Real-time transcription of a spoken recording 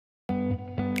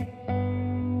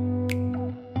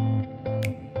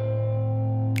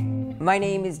My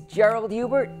name is Gerald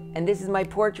Hubert, and this is my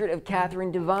portrait of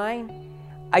Catherine Devine.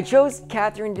 I chose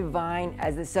Catherine Devine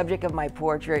as the subject of my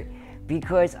portrait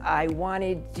because I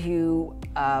wanted to,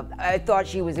 I thought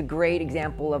she was a great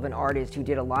example of an artist who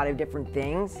did a lot of different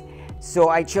things. So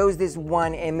I chose this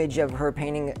one image of her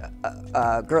painting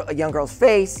a young girl's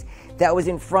face that was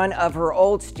in front of her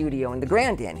old studio in the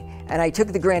Grandin. And I took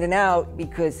the Grandin out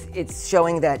because it's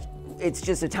showing that it's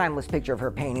just a timeless picture of her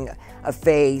painting a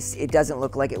face. It doesn't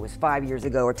look like it was 5 years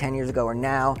ago or 10 years ago or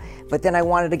now. But then I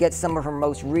wanted to get some of her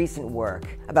most recent work,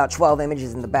 about 12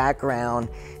 images in the background,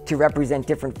 to represent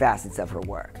different facets of her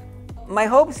work. My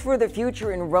hopes for the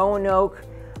future in Roanoke,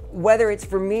 whether it's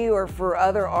for me or for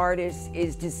other artists,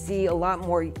 is to see a lot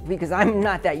more, because I'm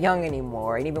not that young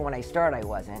anymore, and even when I started I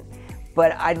wasn't,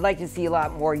 but I'd like to see a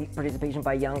lot more participation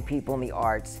by young people in the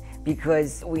arts,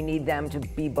 because we need them to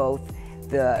be both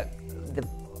the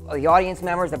audience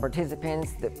members, the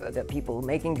participants, the people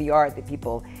making the art, the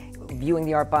people viewing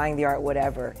the art, buying the art,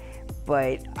 whatever.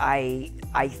 But I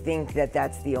think that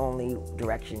that's the only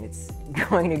direction it's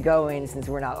going to go in, since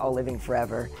we're not all living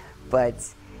forever. But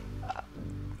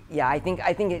yeah, I think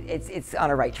it's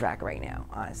on a right track right now,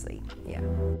 honestly. Yeah.